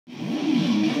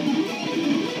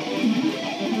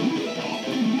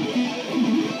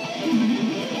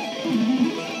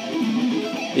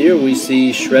Here we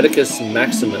see Shredicus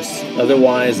Maximus,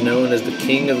 otherwise known as the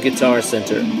King of Guitar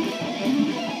Center.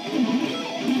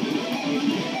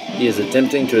 He is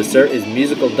attempting to assert his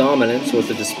musical dominance with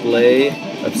a display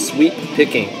of sweep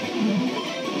picking.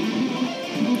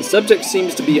 The subject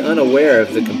seems to be unaware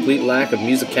of the complete lack of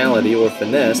musicality or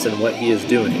finesse in what he is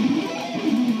doing.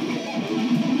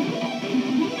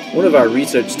 One of our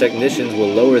research technicians will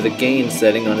lower the gain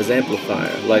setting on his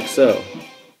amplifier, like so.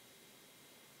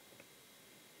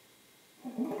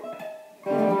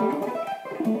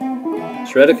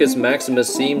 Shredicus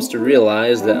Maximus seems to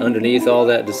realize that underneath all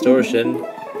that distortion,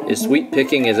 his sweep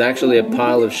picking is actually a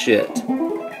pile of shit.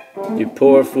 You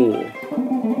poor fool.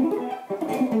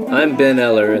 I'm Ben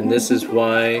Eller, and this is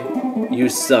why you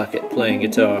suck at playing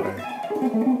guitar.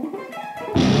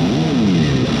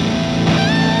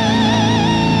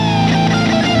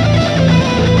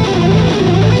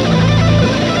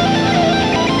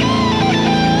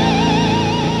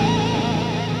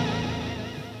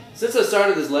 Since I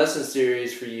started this lesson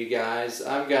series for you guys,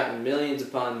 I've gotten millions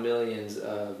upon millions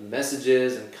of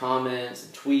messages and comments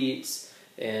and tweets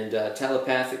and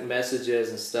telepathic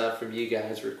messages and stuff from you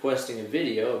guys requesting a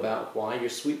video about why your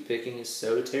sweep picking is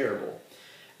so terrible.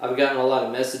 I've gotten a lot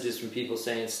of messages from people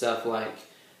saying stuff like,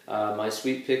 my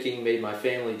sweep picking made my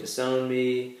family disown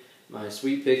me, my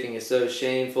sweep picking is so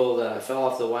shameful that I fell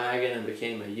off the wagon and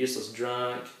became a useless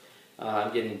drunk,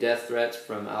 I'm getting death threats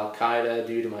from Al-Qaeda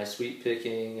due to my sweep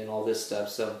picking and all this stuff.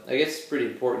 So I guess it's pretty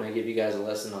important I give you guys a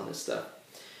lesson on this stuff.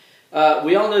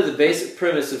 We all know the basic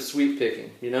premise of sweep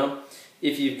picking, you know?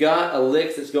 If you've got a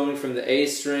lick that's going from the A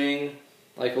string,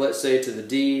 like let's say to the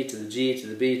D, to the G, to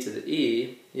the B, to the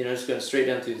E, you know, just going straight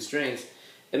down through the strings,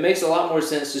 it makes a lot more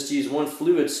sense just to use one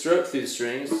fluid stroke through the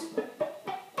strings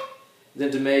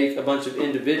than to make a bunch of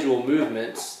individual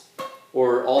movements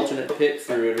or alternate pick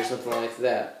through it or something like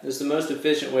that. It's the most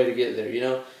efficient way to get there, you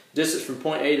know? Distance from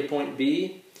point A to point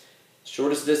B,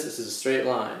 shortest distance is a straight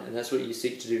line, and that's what you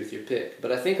seek to do with your pick.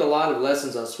 But I think a lot of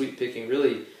lessons on sweep picking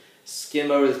really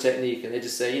skim over the technique, and they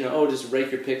just say, you know, oh, just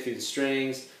rake your pick through the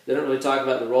strings. They don't really talk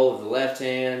about the role of the left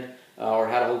hand or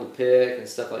how to hold the pick and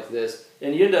stuff like this.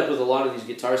 And you end up with a lot of these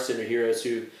Guitar Center heroes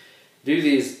who do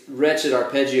these wretched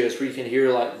arpeggios where you can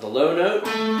hear like the low note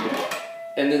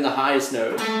and then the highest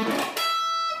note.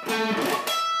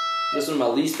 This is one of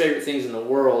my least favorite things in the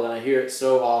world, and I hear it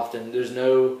so often. There's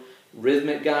no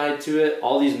rhythmic guide to it.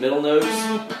 All these middle notes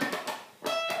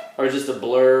are just a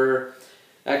blur.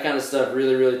 That kind of stuff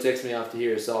really, really ticks me off to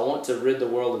hear. So I want to rid the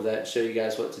world of that and show you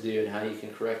guys what to do and how you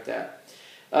can correct that.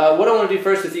 What I want to do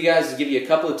first with you guys is give you a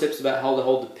couple of tips about how to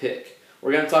hold the pick.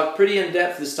 We're going to talk pretty in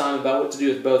depth this time about what to do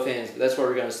with both hands, but that's where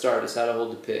we're going to start, is how to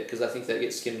hold the pick, because I think that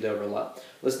gets skimmed over a lot.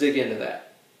 Let's dig into that.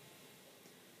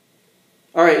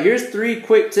 Alright, here's 3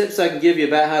 quick tips I can give you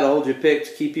about how to hold your pick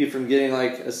to keep you from getting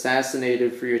like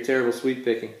assassinated for your terrible sweep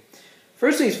picking.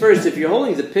 First things first, if you're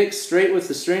holding the pick straight with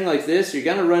the string like this, you're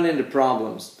going to run into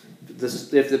problems.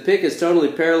 If the pick is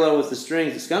totally parallel with the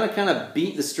strings, it's going to kind of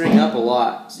beat the string up a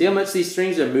lot. See how much these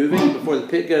strings are moving before the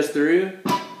pick goes through?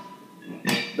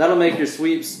 That'll make your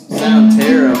sweeps sound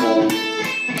terrible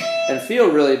and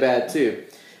feel really bad too.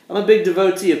 I'm a big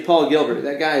devotee of Paul Gilbert.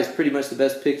 That guy is pretty much the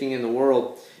best picking in the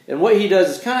world. And what he does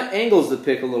is kind of angles the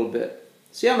pick a little bit.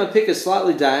 See how my pick is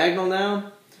slightly diagonal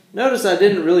now? Notice I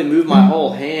didn't really move my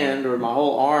whole hand or my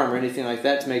whole arm or anything like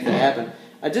that to make that happen.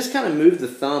 I just kind of moved the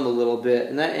thumb a little bit,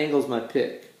 and that angles my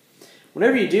pick.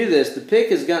 Whenever you do this, the pick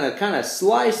is going to kind of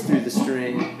slice through the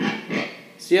string.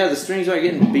 See how the strings aren't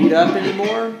getting beat up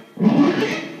anymore?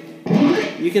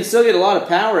 You can still get a lot of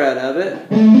power out of it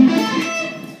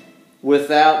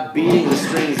without beating the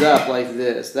strings up like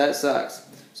this. That sucks.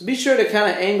 So be sure to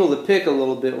kind of angle the pick a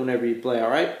little bit whenever you play,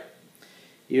 alright?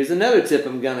 Here's another tip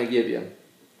I'm going to give you.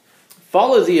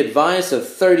 Follow the advice of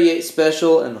 38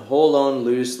 Special and hold on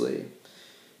loosely.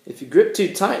 If you grip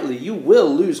too tightly, you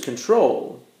will lose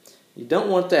control. You don't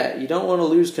want that. You don't want to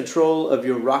lose control of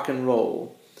your rock and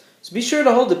roll. So be sure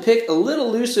to hold the pick a little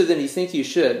looser than you think you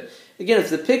should. Again, if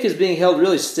the pick is being held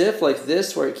really stiff like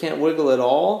this where it can't wiggle at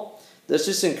all, that's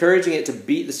just encouraging it to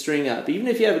beat the string up. Even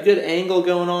if you have a good angle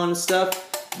going on and stuff,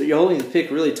 but you're holding the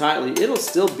pick really tightly, it'll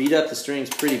still beat up the strings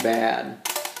pretty bad.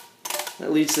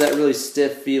 That leads to that really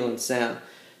stiff feeling sound.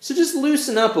 So just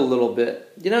loosen up a little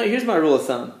bit. You know, here's my rule of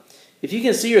thumb. If you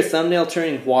can see your thumbnail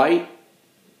turning white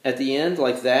at the end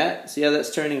like that, see how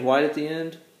that's turning white at the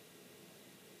end?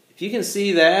 If you can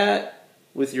see that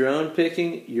with your own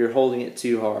picking, you're holding it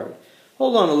too hard.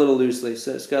 Hold on a little loosely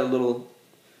so it's got a little,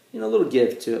 a little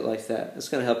give to it like that. That's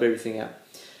going to help everything out.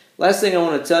 Last thing I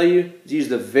want to tell you is use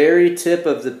the very tip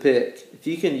of the pick. If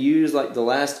you can use like the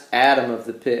last atom of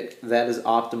the pick, that is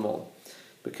optimal.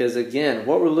 Because again,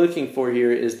 what we're looking for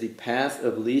here is the path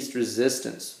of least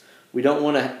resistance. We don't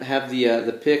want to have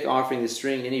the pick offering the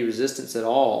string any resistance at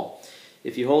all.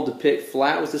 If you hold the pick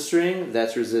flat with the string,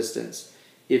 that's resistance.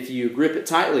 If you grip it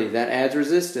tightly, that adds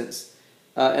resistance.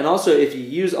 And also, if you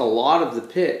use a lot of the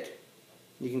pick,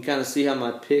 you can kind of see how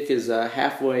my pick is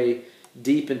halfway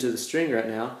deep into the string right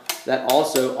now. That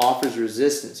also offers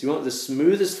resistance. You want the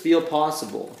smoothest feel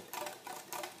possible.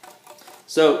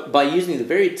 So by using the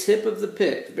very tip of the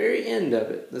pick, the very end of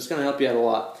it, that's going to help you out a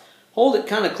lot. Hold it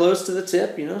kind of close to the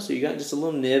tip, you know, so you got just a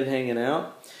little nib hanging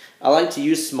out. I like to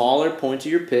use smaller,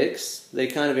 pointier picks. They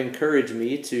kind of encourage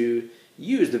me to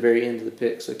use the very end of the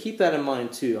pick. So keep that in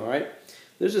mind too, all right?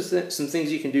 There's just some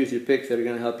things you can do with your pick that are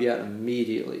going to help you out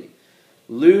immediately.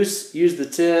 Loose, use the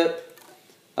tip,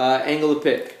 angle the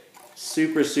pick.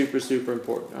 Super, super, super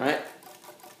important, all right?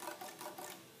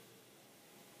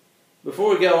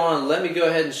 Before we go on, let me go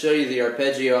ahead and show you the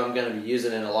arpeggio I'm going to be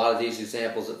using in a lot of these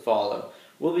examples that follow.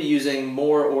 We'll be using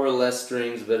more or less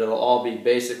strings, but it'll all be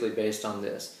basically based on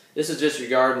this. This is just your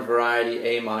garden variety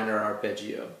A minor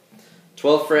arpeggio.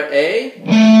 12th fret A,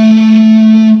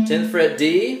 10th fret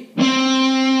D,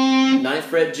 9th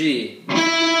fret G,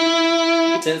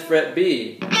 10th fret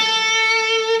B,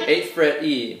 8th fret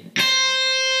E,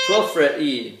 12th fret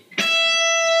E.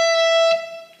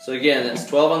 So again, that's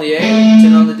 12 on the A,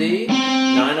 10 on the D,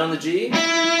 9 on the G,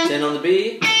 10 on the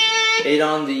B, 8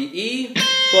 on the E,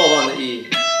 12 on the E.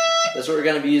 That's what we're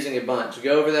going to be using a bunch.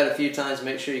 Go over that a few times,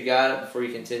 make sure you got it before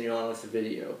you continue on with the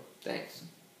video. Thanks.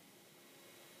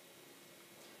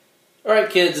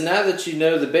 Alright kids, now that you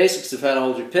know the basics of how to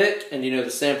hold your pick and you know the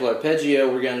sample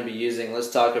arpeggio we're going to be using, let's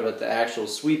talk about the actual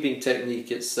sweeping technique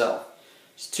itself.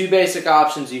 There's two basic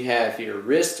options you have here,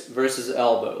 wrist versus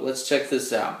elbow. Let's check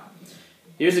this out.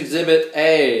 Here's exhibit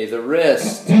A, the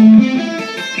wrist.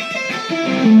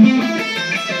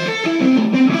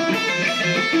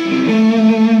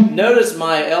 Notice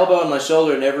my elbow and my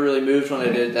shoulder never really moved when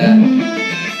I did that.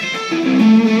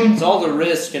 It's all the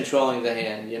wrist controlling the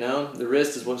hand, you know? The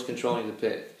wrist is what's controlling the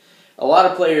pick. A lot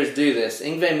of players do this.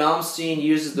 Yngwie Malmsteen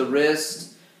uses the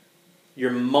wrist.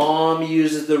 Your mom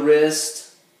uses the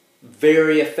wrist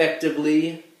very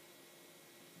effectively.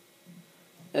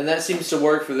 And that seems to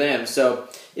work for them. So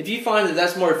if you find that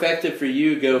that's more effective for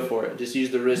you, go for it. Just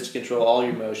use the wrist to control all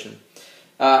your motion.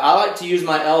 I like to use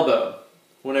my elbow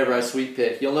whenever I sweep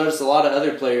pick. You'll notice a lot of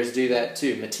other players do that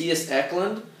too. Matthias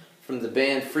Eklund from the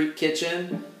band Freak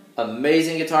Kitchen,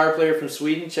 amazing guitar player from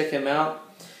Sweden. Check him out.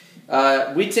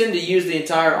 We tend to use the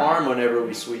entire arm whenever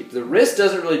we sweep. The wrist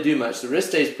doesn't really do much. The wrist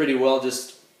stays pretty well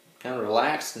just kind of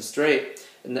relaxed and straight.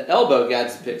 And the elbow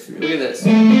guides the pick through. Look at this.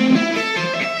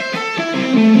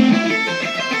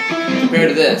 Compared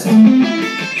to this.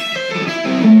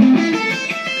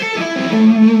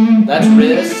 That's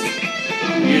wrist.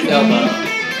 Here's elbow.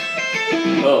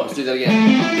 Oh, let's do that again.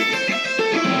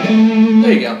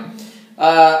 There you go.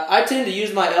 I tend to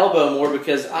use my elbow more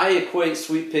because I equate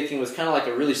sweep picking with kind of like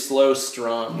a really slow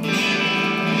strum.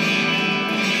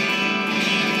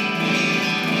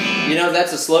 You know,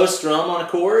 that's a slow strum on a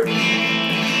chord.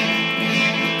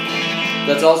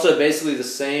 That's also basically the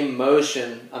same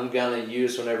motion I'm going to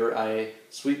use whenever I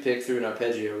sweep pick through an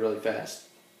arpeggio really fast.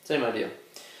 Same idea.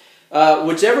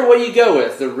 Whichever way you go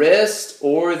with, the wrist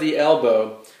or the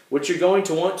elbow, what you're going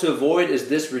to want to avoid is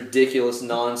this ridiculous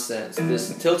nonsense.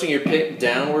 This tilting your pick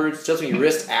downwards, tilting your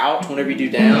wrist out whenever you do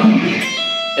down,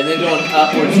 and then going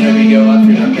upwards whenever you go up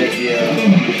through an arpeggio.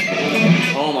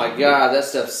 Oh my god, that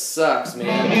stuff sucks,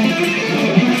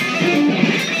 man.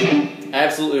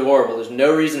 Absolutely horrible. There's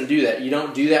no reason to do that. You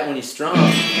don't do that when you strum.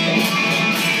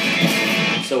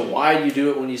 So why do you do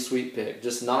it when you sweep pick?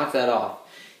 Just knock that off.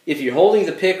 If you're holding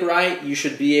the pick right, you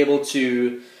should be able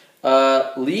to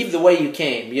leave the way you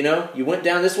came. You know, you went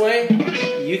down this way,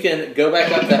 you can go back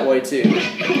up that way too.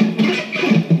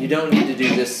 You don't need to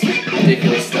do this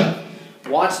ridiculous stuff.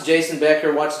 Watch Jason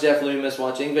Becker, watch Jeff Loomis,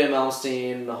 watch Yngwie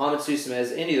Malmsteen, Mohamed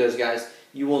Sousamez, any of those guys.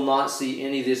 You will not see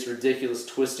any of this ridiculous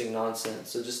twisting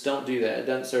nonsense. So just don't do that. It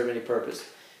doesn't serve any purpose.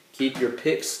 Keep your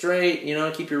pick straight, you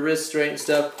know, keep your wrist straight and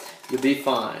stuff. You'll be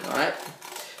fine, all right?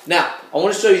 Now, I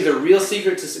want to show you the real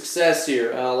secret to success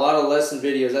here. A lot of lesson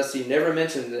videos, I see never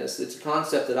mentioned this. It's a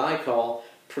concept that I call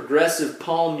progressive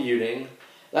palm muting.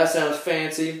 That sounds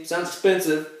fancy, sounds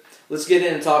expensive. Let's get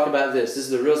in and talk about this. This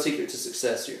is the real secret to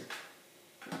success here.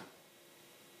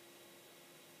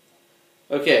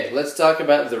 Okay, let's talk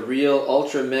about the real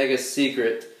ultra mega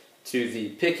secret to the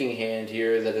picking hand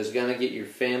here that is going to get your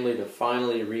family to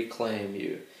finally reclaim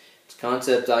you. It's a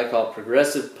concept I call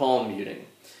progressive palm muting.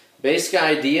 Basic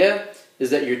idea is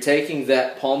that you're taking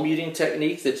that palm muting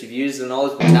technique that you've used in all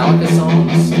those Metallica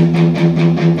songs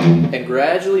and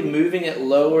gradually moving it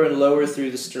lower and lower through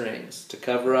the strings to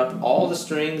cover up all the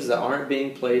strings that aren't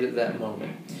being played at that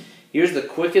moment. Here's the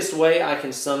quickest way I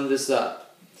can sum this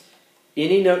up.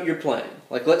 Any note you're playing,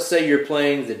 like let's say you're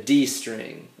playing the D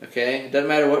string, okay? Doesn't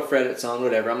matter what fret it's on,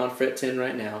 whatever. I'm on fret 10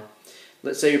 right now.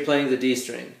 Let's say you're playing the D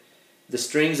string. The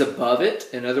strings above it,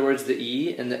 in other words the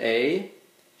E and the A,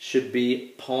 should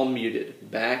be palm muted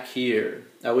back here.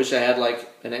 I wish I had like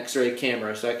an X-ray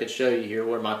camera so I could show you here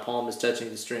where my palm is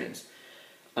touching the strings.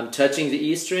 I'm touching the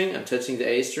E string, I'm touching the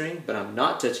A string, but I'm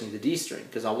not touching the D string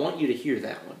because I want you to hear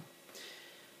that one.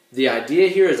 The idea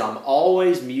here is I'm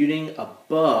always muting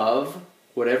above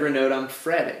whatever note I'm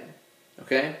fretting.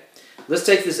 Okay? Let's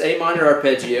take this A minor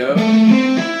arpeggio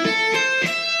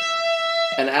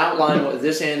and outline what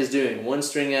this hand is doing, one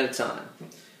string at a time.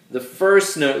 The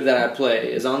first note that I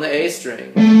play is on the A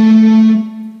string.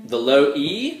 The low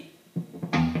E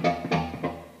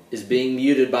is being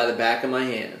muted by the back of my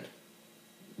hand.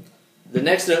 The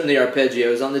next note in the arpeggio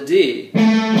is on the D.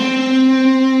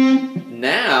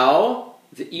 Now,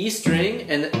 the E string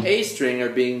and the A string are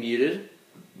being muted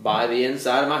by the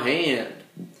inside of my hand.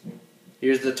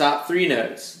 Here's the top three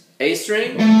notes. A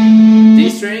string, D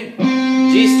string,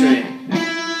 G string.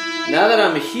 Now that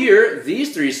I'm here,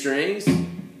 these three strings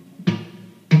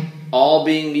all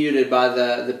being muted by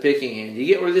the picking hand. You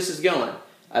get where this is going?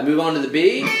 I move on to the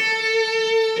B.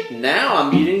 Now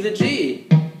I'm muting the G.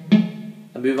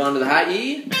 I move on to the high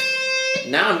E.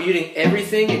 Now I'm muting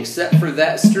everything except for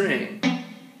that string.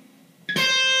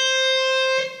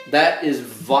 That is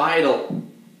vital.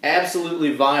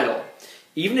 Absolutely vital.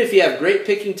 Even if you have great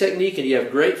picking technique and you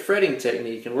have great fretting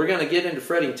technique, and we're going to get into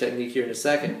fretting technique here in a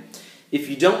second, if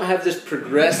you don't have this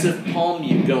progressive palm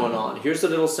mute going on, here's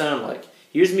what it'll sound like.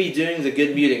 Here's me doing the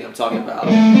good muting I'm talking about.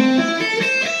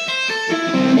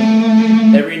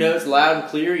 Every note's loud and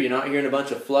clear. You're not hearing a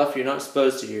bunch of fluff you're not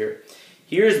supposed to hear.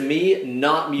 Here's me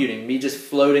not muting, me just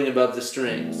floating above the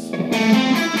strings.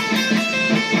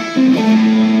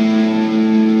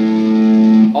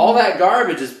 All that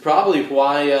garbage is probably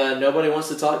why nobody wants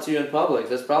to talk to you in public.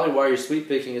 That's probably why your sweep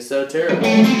picking is so terrible.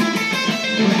 Like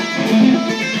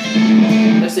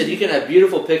I said, you can have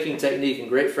beautiful picking technique and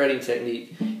great fretting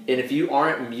technique, and if you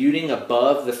aren't muting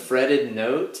above the fretted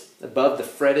note, above the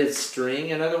fretted string,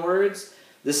 in other words,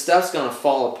 this stuff's going to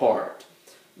fall apart.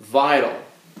 Vital.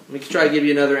 Let me try to give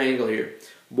you another angle here.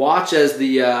 Watch as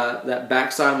that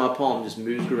back side of my palm just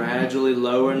moves gradually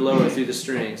lower and lower through the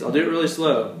strings. I'll do it really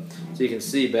slow so you can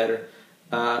see better.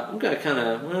 I'm going to kind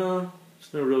of, well,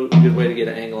 there's no real good way to get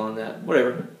an angle on that.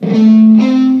 Whatever.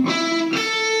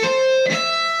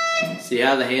 See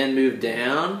how the hand moved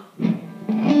down?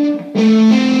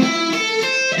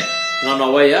 And on my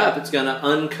way up, it's going to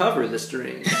uncover the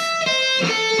strings.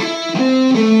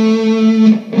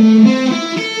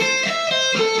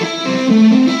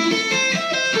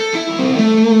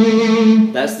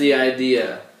 That's the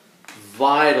idea.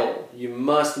 Vital. You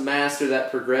must master that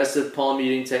progressive palm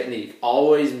muting technique.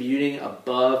 Always muting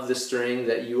above the string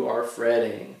that you are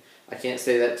fretting. I can't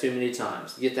say that too many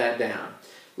times. Get that down.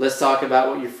 Let's talk about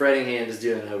what your fretting hand is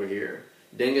doing over here.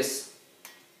 Dingus.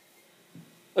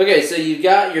 Okay, so you've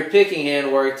got your picking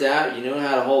hand worked out. You know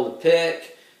how to hold a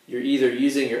pick. You're either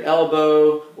using your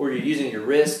elbow or you're using your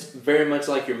wrist, very much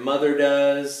like your mother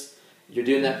does. You're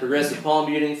doing that progressive palm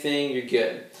muting thing. You're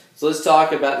good. So let's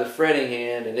talk about the fretting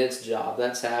hand and its job.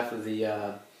 That's half of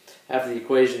the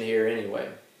equation here anyway.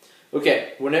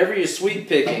 Okay, whenever you're sweep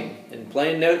picking and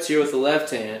playing notes here with the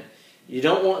left hand, you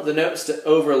don't want the notes to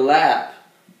overlap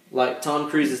like Tom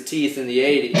Cruise's teeth in the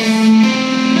 80s.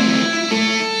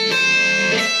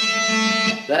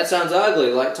 That sounds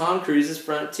ugly, like Tom Cruise's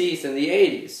front teeth in the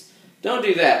 80s. Don't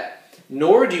do that.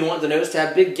 Nor do you want the notes to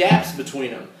have big gaps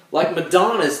between them, like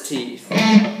Madonna's teeth.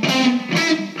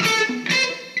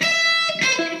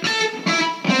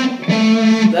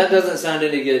 That doesn't sound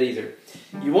any good either.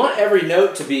 You want every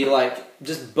note to be like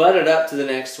just butted up to the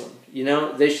next one. You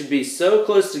know, they should be so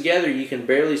close together you can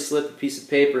barely slip a piece of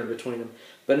paper in between them,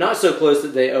 but not so close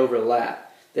that they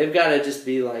overlap. They've got to just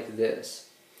be like this.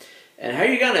 And how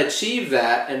you're going to achieve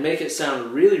that and make it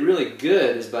sound really, really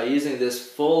good is by using this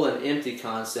full and empty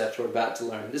concept we're about to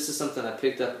learn. This is something I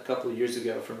picked up a couple of years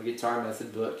ago from a guitar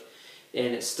method book,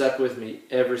 and it's stuck with me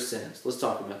ever since. Let's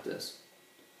talk about this.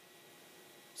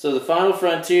 So the final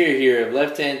frontier here of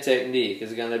left-hand technique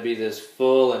is going to be this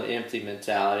full and empty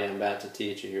mentality I'm about to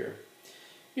teach you here.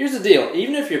 Here's the deal.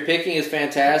 Even if your picking is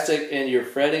fantastic and your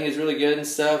fretting is really good and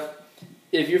stuff,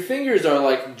 if your fingers are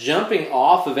like jumping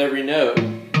off of every note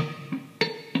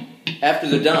after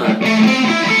they're done,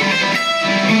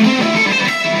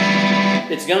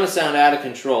 going to sound out of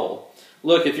control.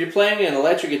 Look, if you're playing an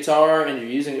electric guitar and you're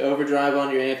using overdrive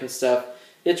on your amp and stuff,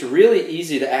 it's really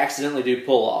easy to accidentally do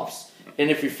pull-offs.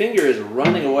 And if your finger is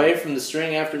running away from the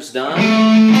string after it's done,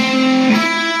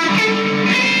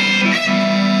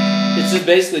 it's just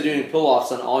basically doing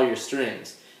pull-offs on all your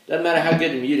strings. Doesn't matter how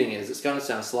good the muting is, it's going to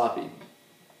sound sloppy.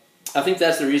 I think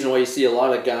that's the reason why you see a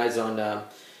lot of guys on, on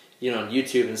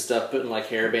YouTube and stuff putting like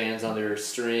hair bands on their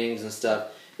strings and stuff.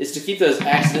 It's to keep those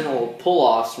accidental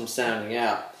pull-offs from sounding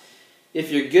out. If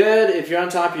you're good, if you're on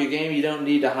top of your game, you don't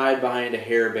need to hide behind a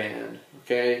hairband,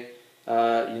 okay?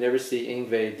 You never see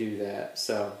Yngwie do that,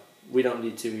 so we don't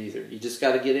need to either. You just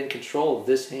got to get in control of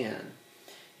this hand.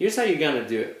 Here's how you're going to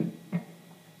do it.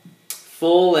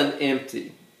 Full and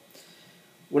empty.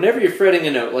 Whenever you're fretting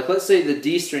a note, like let's say the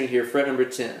D string here, fret number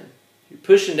 10. You're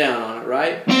pushing down on it,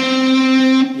 right?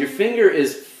 Your finger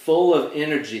is full of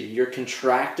energy. You're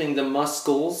contracting the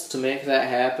muscles to make that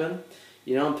happen.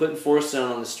 I'm putting force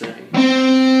down on the string.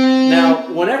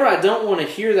 Now, whenever I don't want to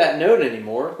hear that note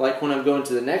anymore, like when I'm going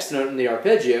to the next note in the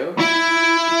arpeggio,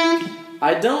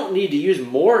 I don't need to use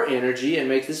more energy and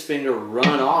make this finger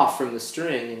run off from the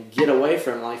string and get away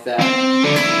from it like that.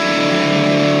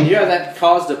 You hear how that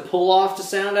caused a pull-off to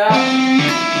sound out?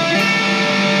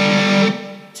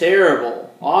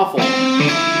 Terrible. Awful.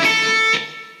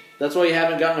 That's why you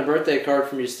haven't gotten a birthday card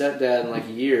from your stepdad in like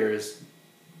years.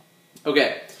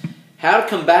 Okay. How to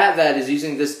combat that is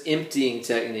using this emptying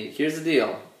technique. Here's the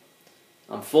deal.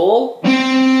 I'm full.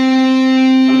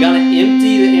 I'm going to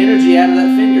empty the energy out of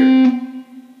that finger.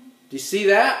 Do you see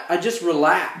that? I just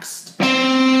relaxed.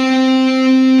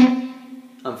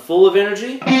 I'm full of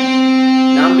energy.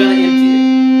 Now I'm going to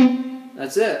empty it.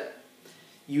 That's it.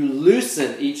 You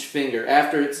loosen each finger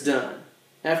after it's done.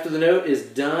 After the note is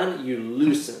done, you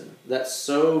loosen. That's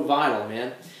so vital,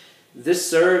 man. This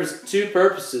serves two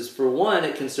purposes. For one,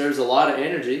 it conserves a lot of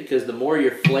energy because the more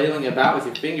you're flailing about with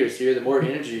your fingers here, the more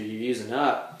energy you're using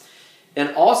up.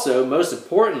 And also, most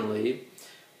importantly,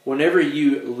 whenever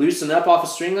you loosen up off a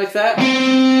string like that,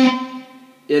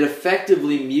 it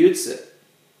effectively mutes it.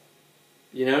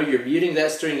 You're muting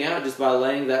that string out just by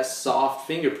laying that soft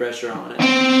finger pressure on it.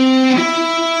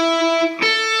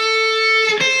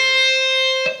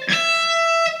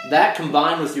 That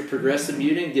combined with your progressive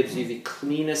muting gives you the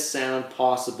cleanest sound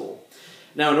possible.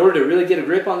 Now, in order to really get a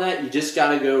grip on that, you just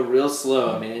got to go real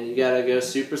slow, man. You got to go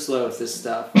super slow with this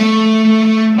stuff.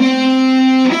 And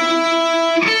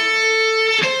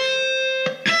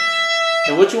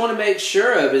what you want to make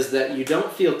sure of is that you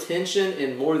don't feel tension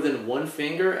in more than one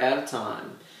finger at a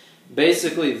time.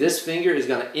 Basically, this finger is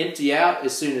going to empty out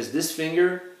as soon as this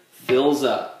finger fills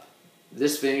up.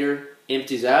 This finger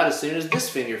empties out as soon as this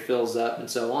finger fills up, and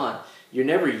so on. You're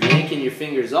never yanking your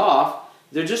fingers off.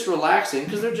 They're just relaxing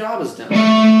because their job is done.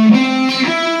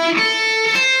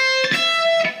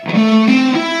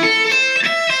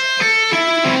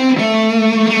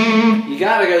 You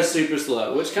gotta go super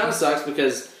slow, which kind of sucks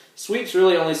because sweeps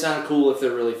really only sound cool if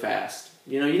they're really fast.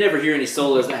 You never hear any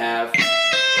solos that have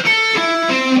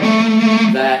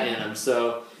that in them.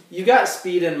 So you got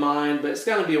speed in mind, but it's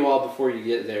gonna be a while before you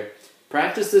get there.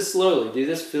 Practice this slowly. Do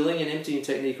this filling and emptying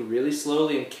technique really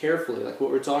slowly and carefully, like what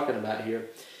we're talking about here.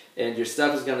 And your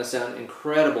stuff is going to sound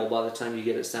incredible by the time you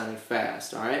get it sounding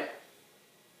fast, alright?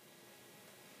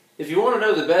 If you want to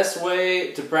know the best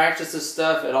way to practice this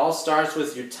stuff, it all starts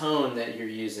with your tone that you're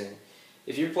using.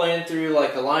 If you're playing through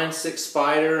like a line 6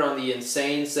 spider on the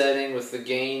insane setting with the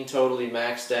gain totally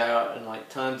maxed out and like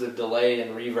tons of delay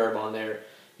and reverb on there,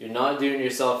 you're not doing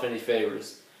yourself any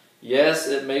favors. Yes,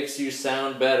 it makes you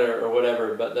sound better or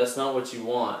whatever, but that's not what you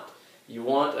want. You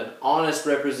want an honest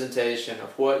representation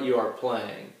of what you are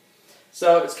playing.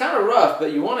 So it's kind of rough,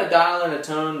 but you want to dial in a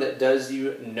tone that does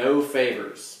you no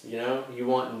favors. You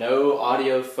want no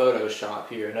audio Photoshop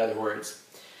here, in other words.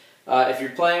 If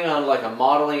you're playing on like a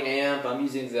modeling amp, I'm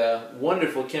using the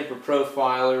wonderful Kemper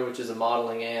Profiler, which is a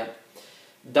modeling amp.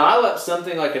 Dial up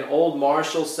something like an old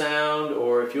Marshall sound,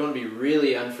 or if you want to be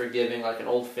really unforgiving, like an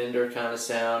old Fender kind of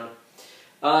sound.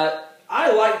 I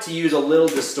like to use a little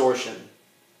distortion.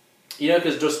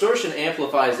 Because distortion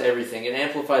amplifies everything. It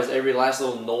amplifies every last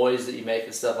little noise that you make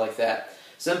and stuff like that.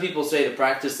 Some people say to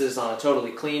practice this on a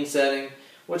totally clean setting,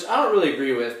 which I don't really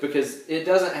agree with because it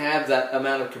doesn't have that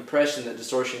amount of compression that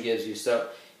distortion gives you. So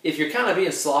if you're kind of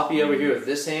being sloppy over here with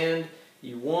this hand,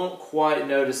 you won't quite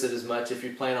notice it as much if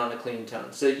you're playing on a clean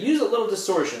tone. So use a little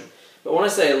distortion. But when I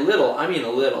say a little, I mean a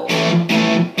little.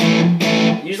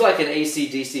 Use like an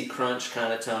AC/DC crunch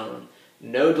kind of tone.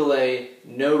 No delay,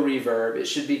 no reverb. It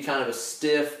should be kind of a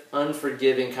stiff,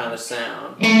 unforgiving kind of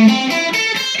sound.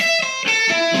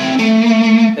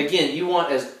 Again, you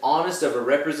want as honest of a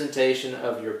representation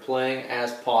of your playing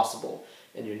as possible.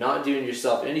 And you're not doing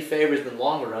yourself any favors in the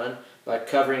long run by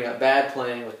covering up bad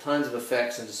playing with tons of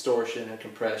effects and distortion and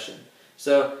compression.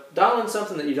 So dial in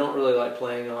something that you don't really like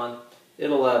playing on.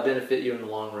 It'll benefit you in the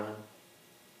long run.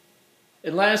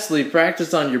 And lastly,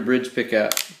 practice on your bridge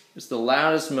pickup. It's the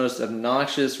loudest, most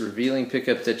obnoxious, revealing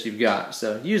pickup that you've got.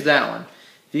 So use that one.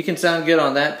 If you can sound good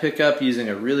on that pickup using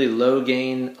a really low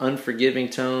gain, unforgiving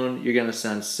tone, you're going to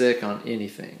sound sick on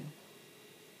anything.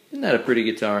 Isn't that a pretty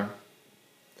guitar?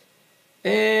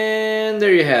 And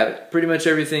there you have it. Pretty much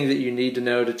everything that you need to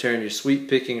know to turn your sweep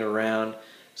picking around.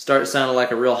 Start sounding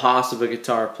like a real hoss of a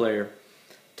guitar player.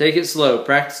 Take it slow.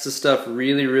 Practice the stuff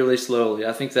really, really slowly.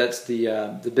 I think that's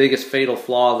the biggest fatal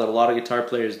flaw that a lot of guitar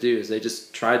players do, is they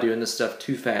just try doing this stuff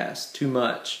too fast, too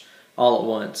much, all at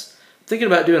once. I'm thinking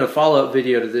about doing a follow-up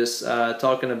video to this,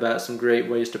 talking about some great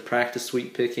ways to practice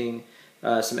sweep picking,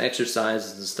 some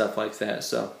exercises and stuff like that.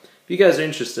 So if you guys are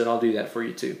interested, I'll do that for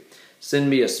you too.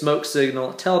 Send me a smoke signal,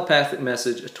 a telepathic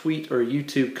message, a tweet, or a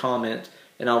YouTube comment,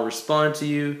 and I'll respond to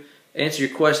you, answer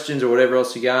your questions or whatever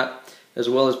else you got, as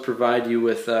well as provide you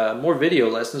with more video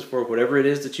lessons for whatever it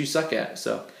is that you suck at.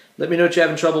 So let me know what you're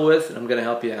having trouble with, and I'm going to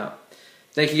help you out.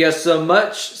 Thank you guys so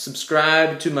much.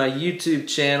 Subscribe to my YouTube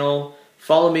channel.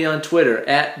 Follow me on Twitter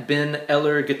at Ben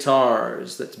Eller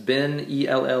Guitars. That's Ben,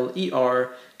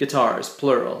 E-L-L-E-R, Guitars,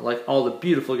 plural, like all the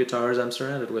beautiful guitars I'm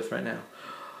surrounded with right now.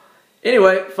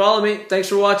 Anyway, follow me. Thanks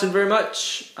for watching very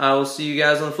much. I will see you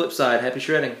guys on the flip side. Happy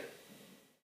shredding.